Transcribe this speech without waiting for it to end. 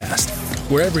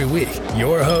where every week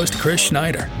your host, Chris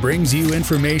Schneider, brings you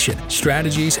information,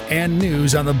 strategies, and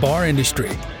news on the bar industry,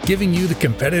 giving you the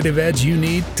competitive edge you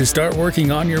need to start working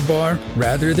on your bar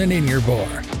rather than in your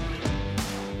bar.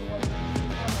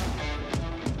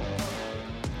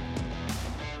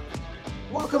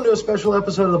 Welcome to a special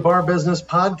episode of the Bar Business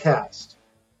Podcast.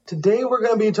 Today we're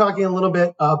going to be talking a little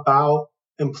bit about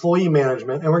employee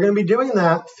management, and we're going to be doing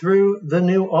that through the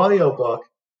new audiobook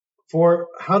for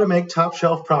how to make top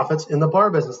shelf profits in the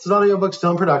bar business. This audiobook's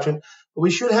still in production, but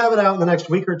we should have it out in the next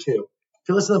week or two. If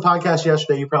you listened to the podcast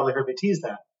yesterday, you probably heard me tease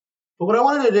that. But what I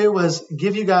wanted to do was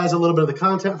give you guys a little bit of the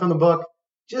content from the book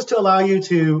just to allow you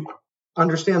to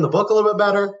understand the book a little bit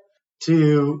better,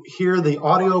 to hear the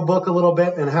audiobook a little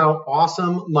bit and how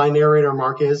awesome my narrator,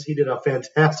 Mark, is. He did a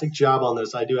fantastic job on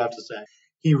this, I do have to say.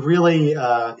 He really,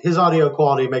 his audio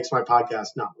quality makes my podcast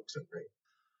not look so great.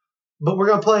 But we're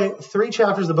going to play 3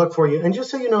 chapters of the book for you. And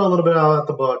just so you know a little bit about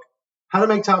the book, How to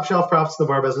Make Top Shelf Profits in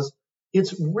the Bar Business,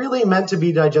 it's really meant to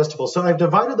be digestible. So I've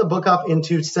divided the book up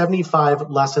into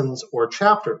 75 lessons or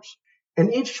chapters.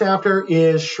 And each chapter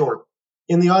is short.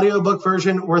 In the audiobook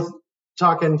version, we're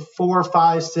talking 4,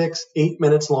 5, 6, 8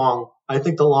 minutes long. I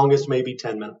think the longest may be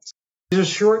 10 minutes. These are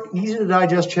short, easy to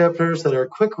digest chapters that are a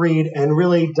quick read and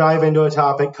really dive into a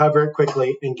topic, cover it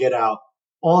quickly, and get out.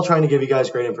 All trying to give you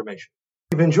guys great information.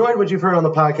 If you've enjoyed what you've heard on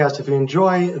the podcast, if you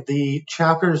enjoy the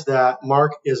chapters that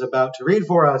Mark is about to read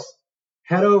for us,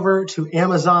 head over to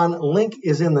Amazon. Link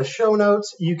is in the show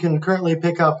notes. You can currently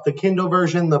pick up the Kindle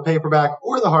version, the paperback,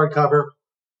 or the hardcover.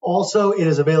 Also, it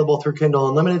is available through Kindle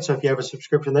Unlimited, so if you have a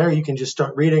subscription there, you can just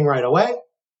start reading right away,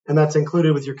 and that's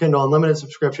included with your Kindle Unlimited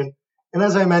subscription. And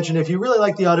as I mentioned, if you really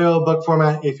like the audiobook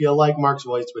format, if you like Mark's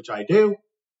voice, which I do,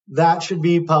 that should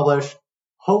be published,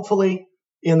 hopefully,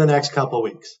 in the next couple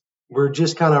weeks. We're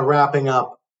just kind of wrapping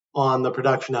up on the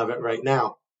production of it right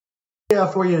now. What we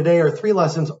have for you today are 3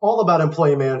 lessons all about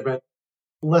employee management.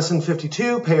 Lesson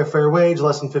 52, pay a fair wage.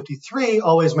 Lesson 53,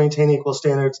 always maintain equal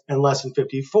standards. And lesson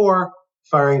 54,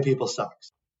 firing people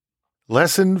sucks.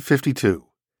 Lesson 52,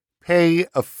 pay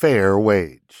a fair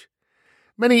wage.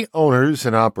 Many owners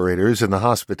and operators in the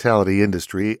hospitality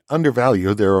industry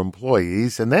undervalue their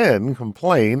employees and then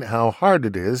complain how hard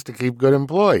it is to keep good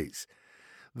employees.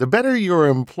 The better your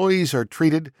employees are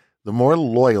treated, the more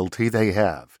loyalty they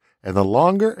have, and the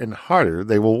longer and harder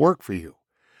they will work for you.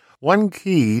 One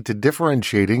key to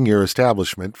differentiating your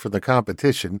establishment from the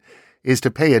competition is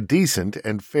to pay a decent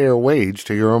and fair wage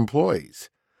to your employees.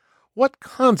 What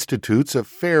constitutes a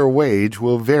fair wage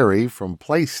will vary from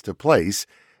place to place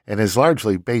and is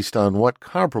largely based on what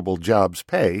comparable jobs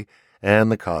pay and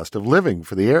the cost of living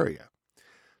for the area.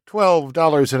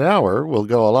 $12 an hour will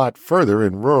go a lot further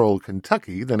in rural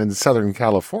Kentucky than in Southern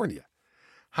California.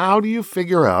 How do you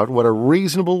figure out what a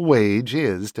reasonable wage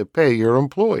is to pay your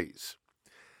employees?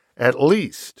 At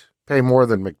least pay more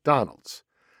than McDonald's.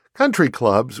 Country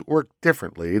clubs work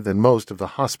differently than most of the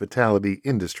hospitality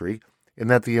industry in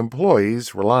that the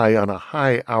employees rely on a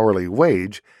high hourly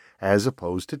wage as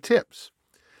opposed to tips.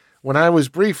 When I was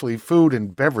briefly food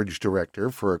and beverage director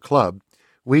for a club,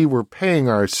 we were paying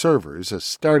our servers a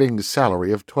starting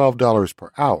salary of $12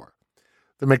 per hour.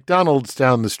 The McDonald's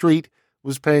down the street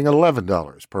was paying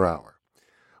 $11 per hour.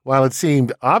 While it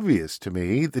seemed obvious to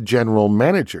me, the general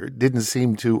manager didn't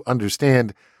seem to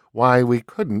understand why we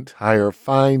couldn't hire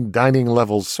fine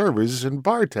dining-level servers and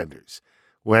bartenders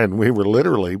when we were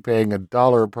literally paying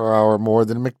 $1 per hour more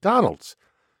than McDonald's.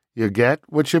 You get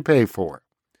what you pay for.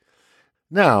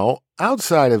 Now,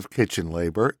 outside of kitchen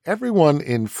labor, everyone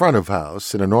in front of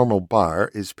house in a normal bar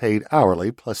is paid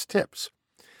hourly plus tips.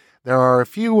 There are a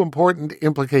few important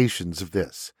implications of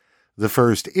this. The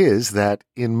first is that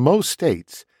in most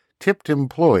states, tipped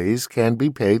employees can be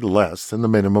paid less than the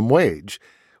minimum wage,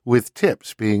 with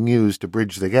tips being used to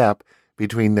bridge the gap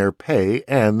between their pay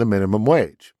and the minimum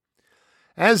wage.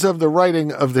 As of the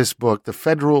writing of this book, the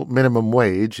federal minimum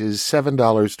wage is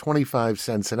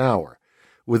 $7.25 an hour,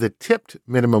 with a tipped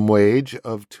minimum wage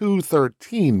of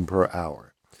 $2.13 per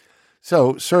hour.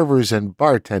 So servers and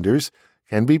bartenders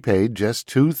can be paid just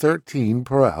 $2.13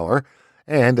 per hour,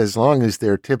 and as long as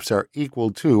their tips are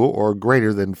equal to or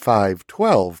greater than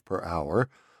 $5.12 per hour,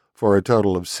 for a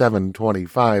total of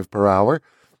 $7.25 per hour,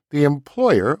 the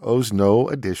employer owes no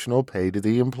additional pay to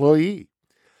the employee.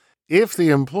 If the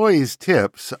employee's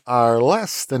tips are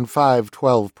less than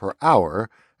 $5.12 per hour,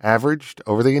 averaged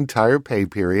over the entire pay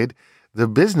period, the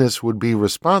business would be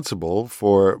responsible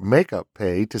for make-up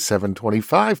pay to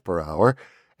 $7.25 per hour,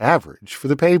 average for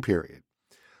the pay period.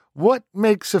 What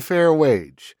makes a fair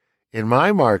wage? In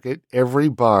my market, every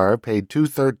bar paid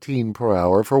 $2.13 per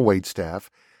hour for waitstaff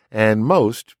and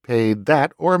most paid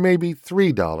that or maybe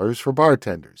 $3 for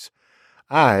bartenders.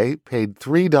 I paid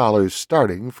 $3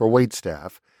 starting for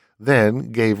waitstaff,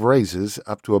 then gave raises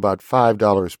up to about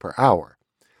 $5 per hour,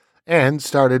 and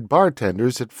started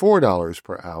bartenders at $4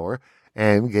 per hour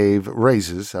and gave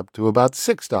raises up to about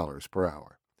 $6 per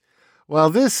hour. While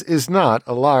this is not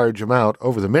a large amount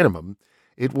over the minimum,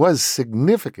 it was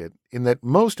significant in that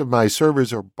most of my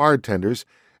servers or bartenders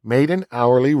made an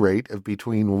hourly rate of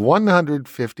between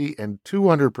 150 and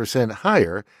 200%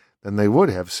 higher than they would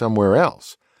have somewhere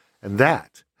else, and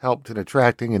that helped in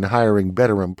attracting and hiring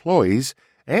better employees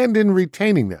and in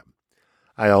retaining them.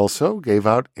 I also gave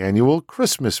out annual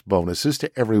Christmas bonuses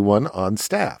to everyone on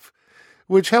staff,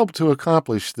 which helped to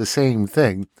accomplish the same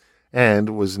thing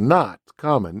and was not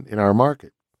common in our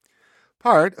market.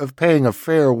 Part of paying a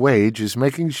fair wage is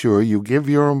making sure you give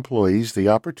your employees the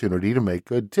opportunity to make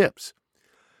good tips.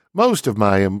 Most of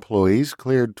my employees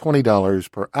cleared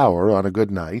 $20 per hour on a good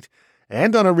night,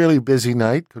 and on a really busy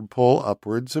night could pull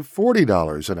upwards of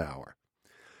 $40 an hour.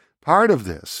 Part of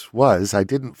this was I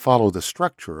didn't follow the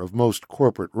structure of most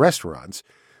corporate restaurants,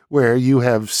 where you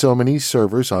have so many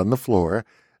servers on the floor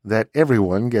that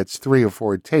everyone gets 3 or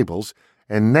 4 tables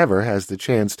and never has the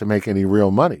chance to make any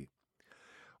real money.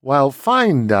 While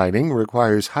fine dining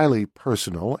requires highly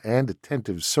personal and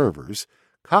attentive servers,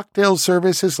 cocktail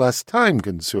service is less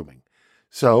time-consuming,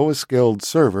 so a skilled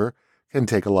server can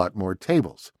take a lot more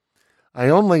tables. I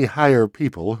only hire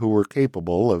people who were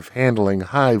capable of handling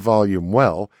high volume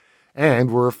well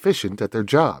and were efficient at their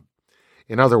job.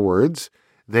 In other words,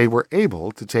 they were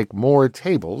able to take more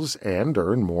tables and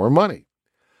earn more money.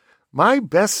 My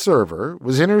best server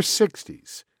was in her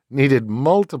 60s, needed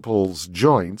multiples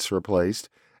joints replaced,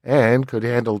 and could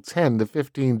handle 10 to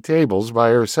 15 tables by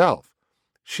herself.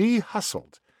 She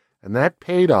hustled, and that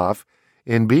paid off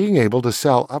in being able to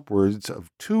sell upwards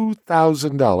of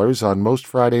 $2,000 on most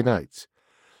Friday nights.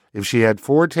 If she had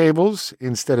 4 tables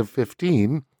instead of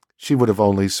 15, she would have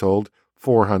only sold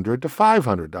 $400 to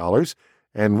 $500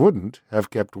 and wouldn't have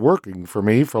kept working for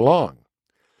me for long.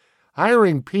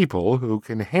 Hiring people who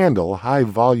can handle high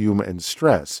volume and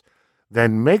stress,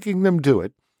 then making them do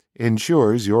it,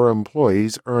 ensures your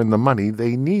employees earn the money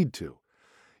they need to.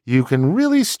 You can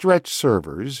really stretch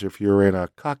servers if you're in a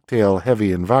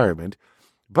cocktail-heavy environment,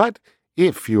 but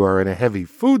if you are in a heavy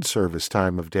food service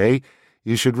time of day,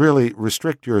 you should really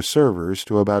restrict your servers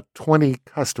to about 20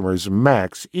 customers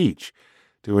max each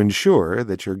to ensure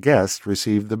that your guests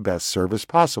receive the best service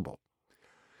possible.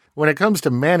 When it comes to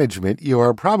management, you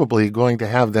are probably going to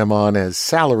have them on as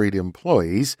salaried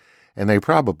employees, and they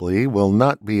probably will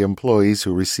not be employees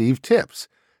who receive tips,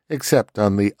 except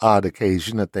on the odd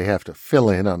occasion that they have to fill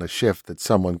in on a shift that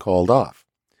someone called off.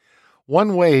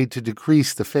 One way to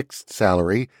decrease the fixed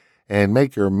salary and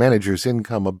make your manager's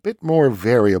income a bit more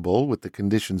variable with the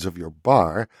conditions of your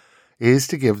bar is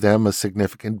to give them a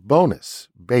significant bonus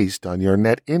based on your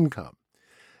net income.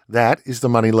 That is the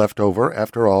money left over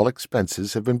after all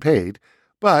expenses have been paid,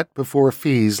 but before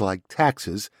fees like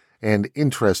taxes and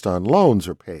interest on loans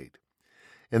are paid.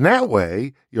 In that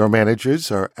way, your managers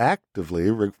are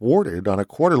actively rewarded on a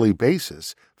quarterly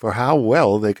basis for how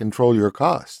well they control your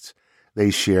costs.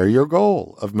 They share your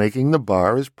goal of making the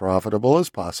bar as profitable as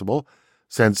possible,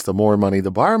 since the more money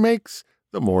the bar makes,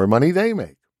 the more money they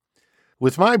make.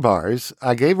 With my bars,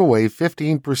 I gave away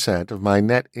 15% of my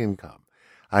net income.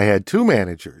 I had 2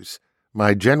 managers.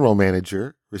 My general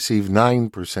manager received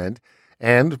 9%,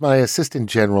 and my assistant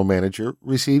general manager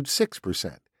received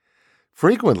 6%.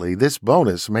 Frequently, this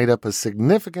bonus made up a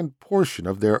significant portion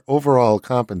of their overall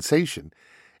compensation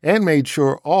and made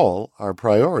sure all our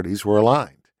priorities were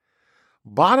aligned.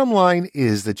 Bottom line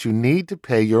is that you need to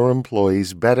pay your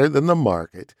employees better than the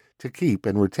market to keep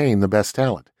and retain the best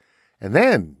talent. And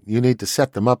then you need to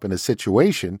set them up in a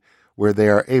situation where they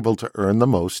are able to earn the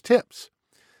most tips.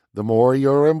 The more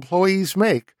your employees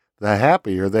make, the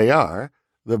happier they are,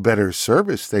 the better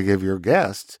service they give your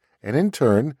guests, and in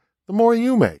turn, the more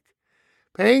you make.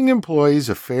 Paying employees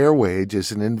a fair wage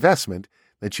is an investment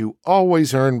that you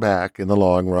always earn back in the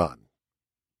long run.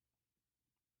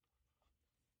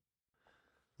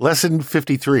 Lesson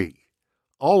 53.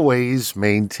 Always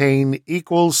maintain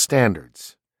equal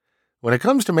standards. When it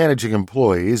comes to managing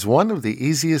employees, one of the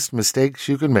easiest mistakes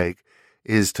you can make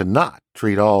is to not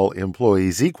treat all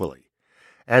employees equally.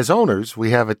 As owners,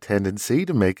 we have a tendency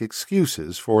to make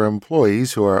excuses for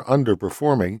employees who are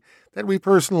underperforming that we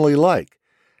personally like,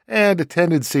 and a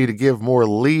tendency to give more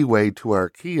leeway to our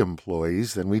key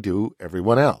employees than we do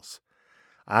everyone else.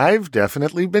 I've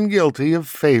definitely been guilty of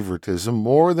favoritism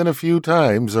more than a few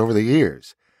times over the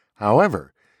years.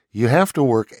 However, you have to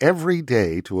work every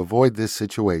day to avoid this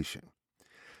situation.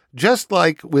 Just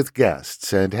like with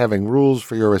guests and having rules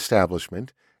for your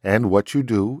establishment and what you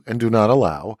do and do not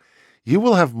allow, you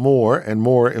will have more and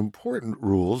more important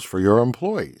rules for your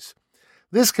employees.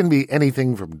 This can be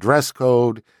anything from dress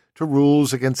code to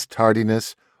rules against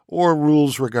tardiness or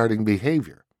rules regarding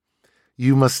behavior.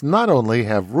 You must not only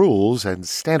have rules and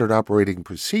standard operating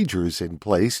procedures in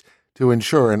place to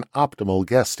ensure an optimal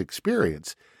guest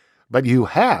experience, but you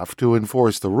have to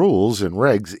enforce the rules and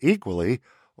regs equally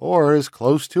or as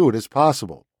close to it as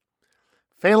possible.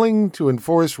 Failing to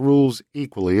enforce rules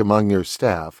equally among your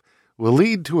staff will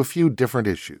lead to a few different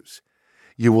issues.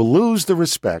 You will lose the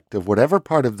respect of whatever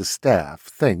part of the staff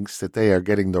thinks that they are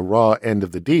getting the raw end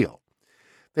of the deal.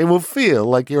 They will feel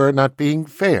like you are not being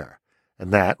fair,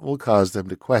 and that will cause them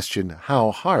to question how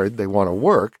hard they want to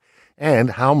work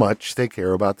and how much they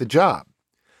care about the job.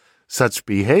 Such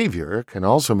behavior can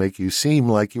also make you seem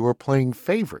like you are playing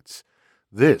favorites.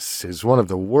 This is one of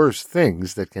the worst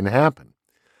things that can happen.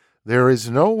 There is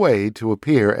no way to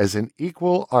appear as an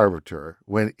equal arbiter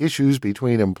when issues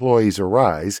between employees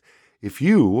arise if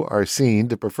you are seen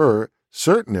to prefer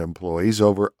certain employees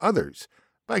over others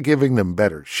by giving them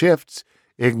better shifts,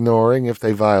 ignoring if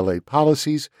they violate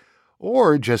policies,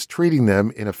 or just treating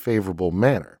them in a favorable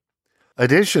manner.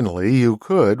 Additionally, you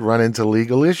could run into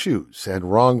legal issues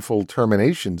and wrongful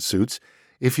termination suits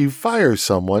if you fire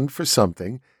someone for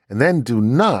something and then do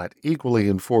not equally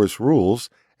enforce rules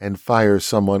and fire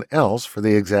someone else for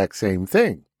the exact same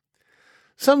thing.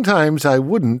 Sometimes I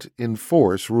wouldn't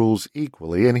enforce rules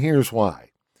equally, and here's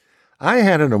why. I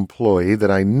had an employee that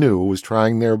I knew was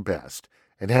trying their best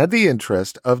and had the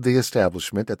interest of the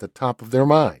establishment at the top of their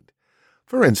mind.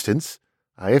 For instance,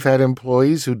 I have had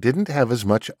employees who didn't have as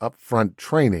much upfront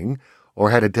training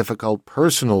or had a difficult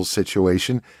personal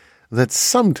situation that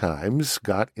sometimes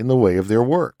got in the way of their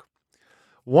work.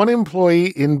 One employee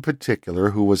in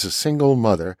particular, who was a single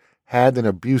mother, had an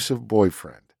abusive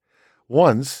boyfriend.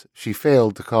 Once she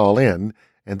failed to call in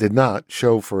and did not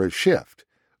show for a shift,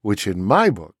 which in my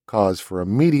book caused for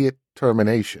immediate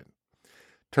termination.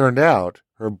 Turned out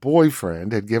her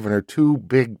boyfriend had given her 2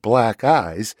 big black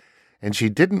eyes, and she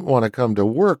didn't want to come to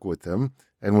work with them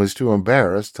and was too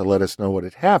embarrassed to let us know what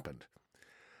had happened.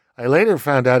 I later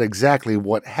found out exactly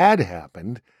what had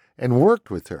happened and worked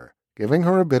with her, giving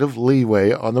her a bit of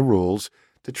leeway on the rules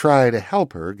to try to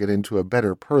help her get into a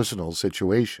better personal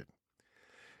situation.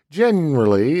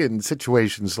 Generally, in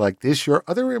situations like this, your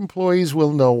other employees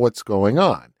will know what's going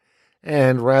on,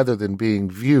 and rather than being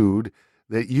viewed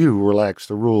that you relax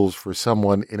the rules for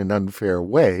someone in an unfair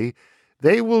way,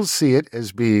 they will see it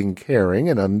as being caring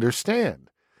and understand.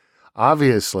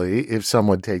 Obviously, if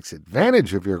someone takes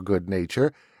advantage of your good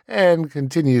nature and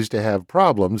continues to have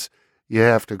problems, you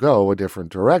have to go a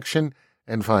different direction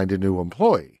and find a new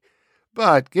employee.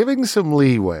 But giving some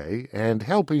leeway and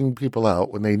helping people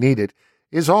out when they need it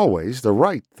is always the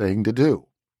right thing to do.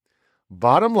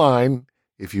 Bottom line,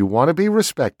 if you want to be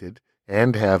respected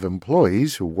and have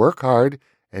employees who work hard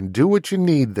and do what you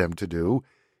need them to do,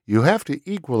 you have to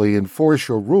equally enforce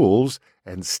your rules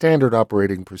and standard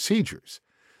operating procedures.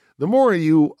 The more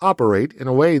you operate in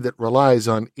a way that relies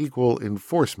on equal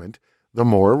enforcement, the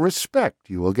more respect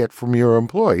you will get from your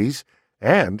employees,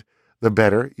 and the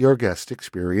better your guest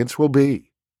experience will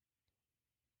be.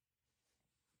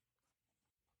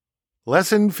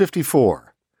 Lesson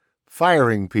 54.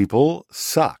 Firing people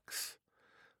sucks.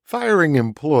 Firing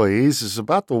employees is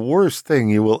about the worst thing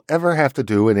you will ever have to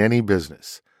do in any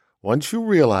business. Once you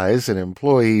realize an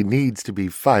employee needs to be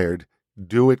fired,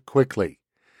 do it quickly.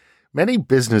 Many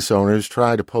business owners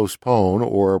try to postpone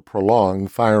or prolong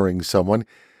firing someone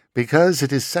because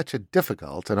it is such a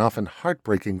difficult and often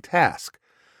heartbreaking task.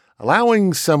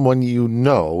 Allowing someone you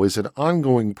know is an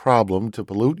ongoing problem to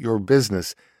pollute your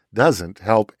business doesn't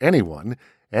help anyone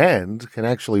and can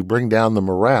actually bring down the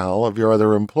morale of your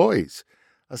other employees,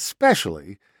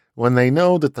 especially when they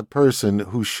know that the person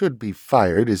who should be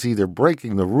fired is either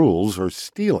breaking the rules or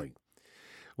stealing.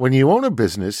 When you own a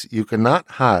business, you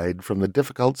cannot hide from the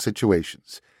difficult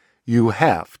situations. You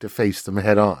have to face them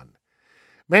head on.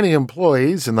 Many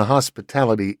employees in the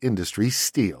hospitality industry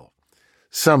steal.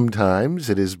 Sometimes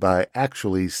it is by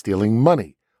actually stealing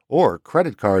money or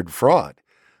credit card fraud,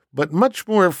 but much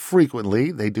more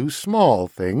frequently they do small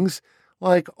things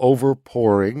like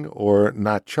overpouring or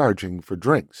not charging for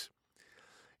drinks.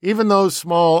 Even those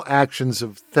small actions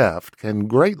of theft can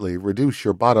greatly reduce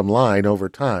your bottom line over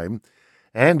time,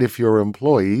 and if your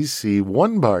employees see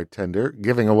one bartender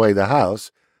giving away the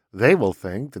house, they will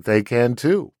think that they can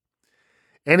too.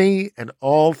 Any and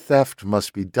all theft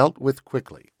must be dealt with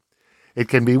quickly. It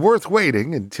can be worth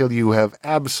waiting until you have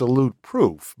absolute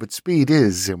proof, but speed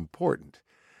is important.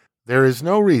 There is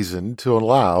no reason to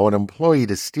allow an employee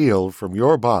to steal from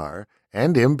your bar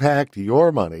and impact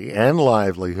your money and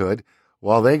livelihood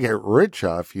while they get rich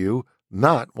off you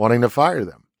not wanting to fire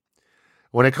them.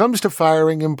 When it comes to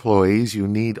firing employees, you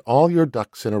need all your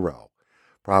ducks in a row.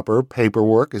 Proper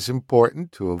paperwork is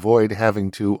important to avoid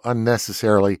having to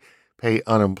unnecessarily pay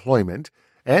unemployment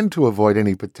and to avoid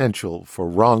any potential for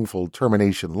wrongful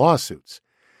termination lawsuits.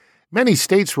 Many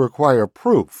states require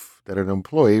proof that an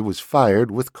employee was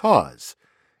fired with cause,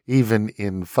 even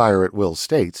in fire-at-will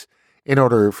states, in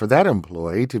order for that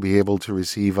employee to be able to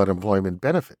receive unemployment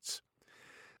benefits.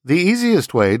 The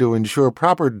easiest way to ensure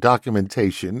proper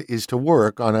documentation is to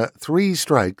work on a 3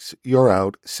 strikes, you're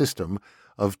out system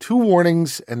of 2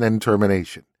 warnings and then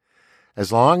termination.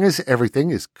 As long as everything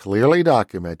is clearly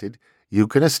documented, you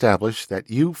can establish that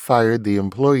you fired the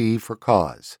employee for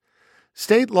cause.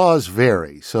 State laws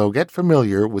vary, so get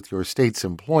familiar with your state's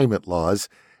employment laws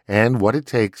and what it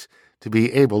takes to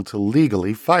be able to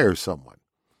legally fire someone.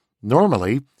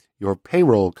 Normally, your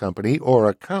payroll company or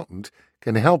accountant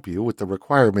can help you with the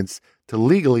requirements to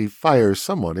legally fire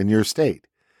someone in your state.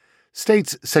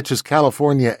 States such as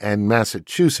California and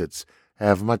Massachusetts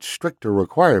have much stricter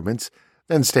requirements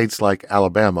than states like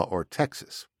Alabama or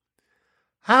Texas.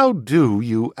 How do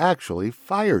you actually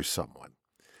fire someone?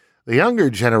 The younger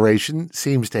generation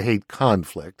seems to hate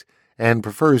conflict and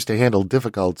prefers to handle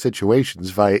difficult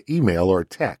situations via email or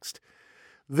text.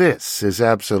 This is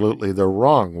absolutely the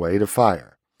wrong way to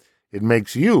fire. It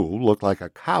makes you look like a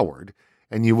coward,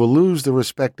 and you will lose the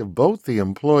respect of both the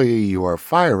employee you are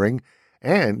firing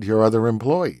and your other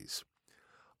employees.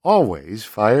 Always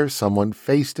fire someone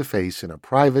face-to-face in a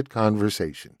private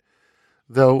conversation,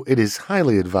 though it is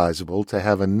highly advisable to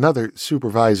have another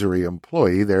supervisory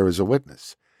employee there as a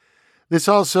witness. This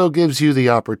also gives you the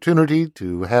opportunity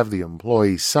to have the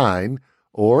employee sign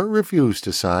or refuse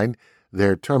to sign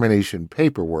their termination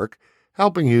paperwork,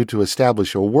 helping you to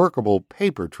establish a workable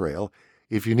paper trail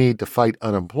if you need to fight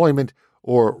unemployment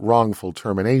or wrongful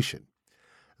termination.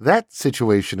 That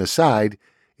situation aside,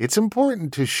 it's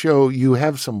important to show you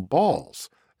have some balls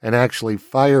and actually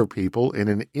fire people in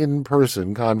an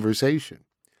in-person conversation.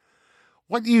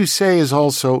 What you say is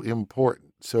also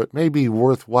important, so it may be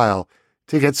worthwhile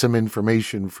to get some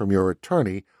information from your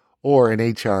attorney or an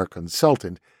HR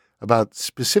consultant about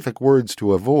specific words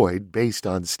to avoid based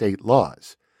on state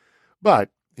laws. But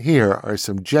here are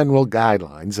some general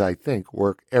guidelines I think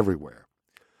work everywhere.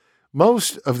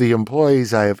 Most of the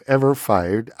employees I have ever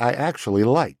fired I actually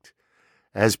liked.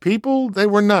 As people, they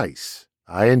were nice.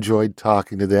 I enjoyed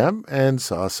talking to them and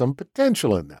saw some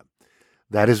potential in them.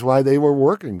 That is why they were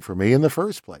working for me in the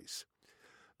first place.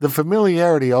 The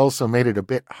familiarity also made it a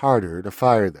bit harder to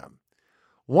fire them.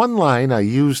 One line I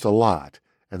used a lot,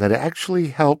 and that actually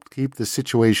helped keep the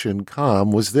situation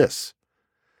calm, was this: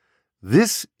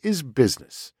 "This is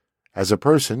business. As a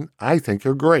person, I think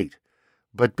you're great.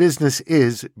 But business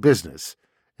is business,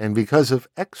 and because of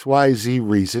XYZ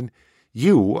reason,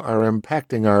 you are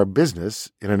impacting our business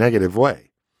in a negative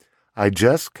way. I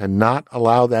just cannot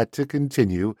allow that to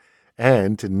continue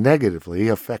and to negatively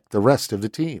affect the rest of the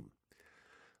team."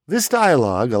 This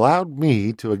dialogue allowed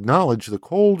me to acknowledge the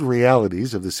cold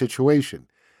realities of the situation,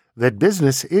 that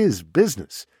business is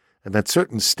business, and that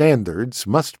certain standards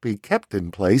must be kept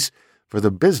in place for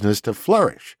the business to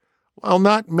flourish, while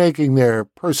not making their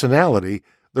personality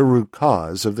the root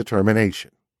cause of the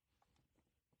termination.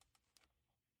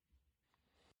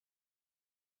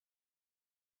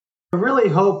 I really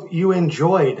hope you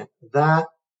enjoyed that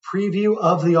preview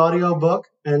of the audiobook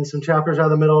and some chapters out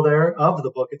of the middle there of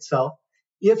the book itself.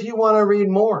 If you want to read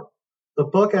more, the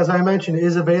book, as I mentioned,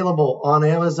 is available on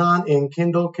Amazon in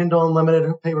Kindle, Kindle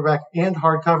Unlimited, paperback, and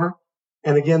hardcover.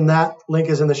 And again, that link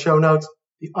is in the show notes.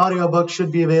 The audiobook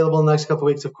should be available in the next couple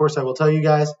of weeks. Of course, I will tell you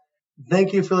guys.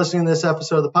 Thank you for listening to this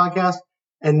episode of the podcast.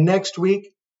 And next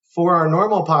week, for our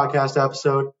normal podcast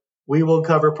episode, we will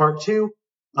cover part 2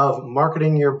 of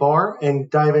marketing your bar and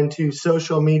dive into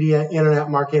social media, internet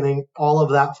marketing, all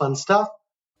of that fun stuff.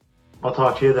 I'll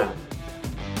talk to you then.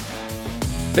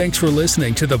 Thanks for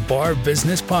listening to the Bar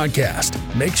Business Podcast.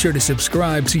 Make sure to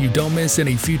subscribe so you don't miss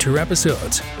any future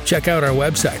episodes. Check out our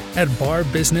website at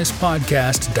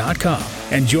barbusinesspodcast.com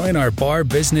and join our Bar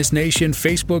Business Nation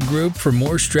Facebook group for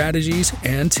more strategies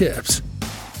and tips.